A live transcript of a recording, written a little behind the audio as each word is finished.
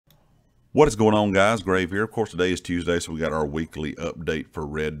What is going on, guys? Grave here. Of course, today is Tuesday, so we got our weekly update for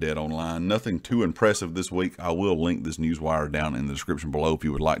Red Dead Online. Nothing too impressive this week. I will link this newswire down in the description below if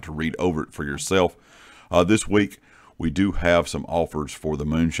you would like to read over it for yourself. This week, we do have some offers for the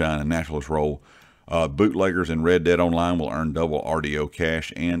Moonshine and Naturalist role. Bootleggers in Red Dead Online will earn double RDO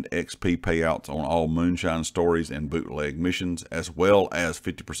cash and XP payouts on all Moonshine stories and bootleg missions, as well as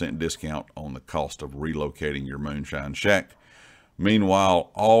 50% discount on the cost of relocating your Moonshine shack.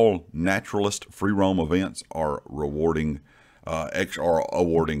 Meanwhile, all Naturalist free roam events are awarding double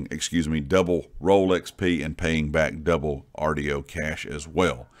roll XP and paying back double RDO cash as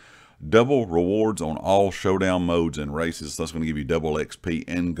well. Double rewards on all showdown modes and races. So that's going to give you double XP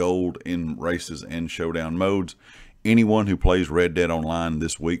and gold in races and showdown modes. Anyone who plays Red Dead Online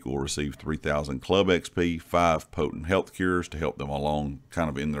this week will receive 3,000 club XP, 5 potent health cures to help them along kind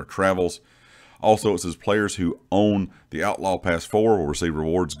of in their travels. Also, it says players who own the Outlaw Pass 4 will receive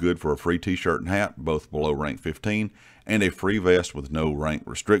rewards good for a free t-shirt and hat, both below rank 15, and a free vest with no rank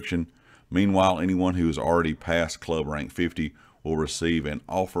restriction. Meanwhile, anyone who has already passed club rank 50 will receive an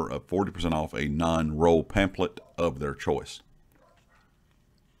offer of 40% off a non-roll pamphlet of their choice.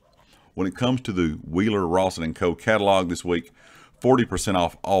 When it comes to the Wheeler, Rawson & Co. catalog this week, 40%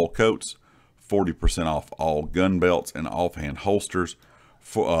 off all coats, 40% off all gun belts and offhand holsters,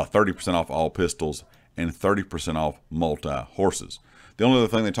 30% off all pistols, and 30% off multi-horses. The only other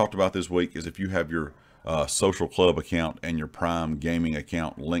thing they talked about this week is if you have your social club account and your Prime gaming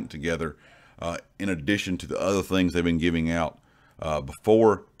account linked together, in addition to the other things they've been giving out,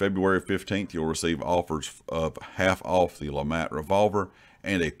 before February 15th, you'll receive offers of half off the LeMat revolver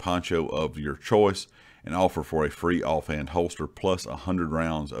and a poncho of your choice, an offer for a free offhand holster plus 100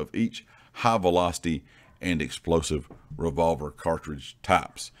 rounds of each high velocity and explosive revolver cartridge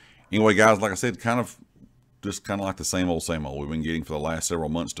types. Anyway, guys, like I said, kind of like the same old we've been getting for the last several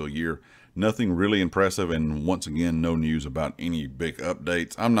months to a year. Nothing really impressive, and once again, no news about any big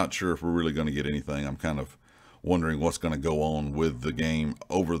updates. I'm not sure if we're really going to get anything. I'm kind of wondering what's going to go on with the game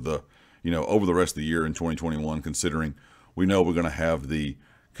over the rest of the year in 2021, considering we know we're going to have the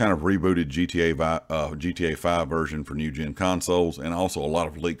kind of rebooted GTA 5 version for new gen consoles, and also a lot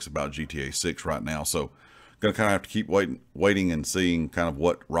of leaks about GTA 6 right now. So going to kind of have to keep waiting and seeing kind of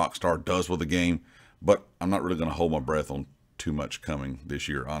what Rockstar does with the game, but I'm not really going to hold my breath on too much coming this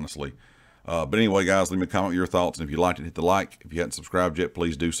year, honestly. But anyway, guys, leave me a comment with your thoughts, and if you liked it, hit the like. If you hadn't subscribed yet,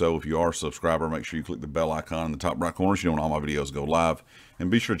 please do so. If you are a subscriber, make sure you click the bell icon in the top right corner so you know when all my videos go live.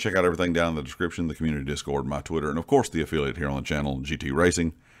 And be sure to check out everything down in the description, the community Discord, my Twitter, and of course the affiliate here on the channel, GT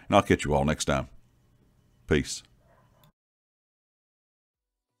Racing. And I'll catch you all next time. Peace.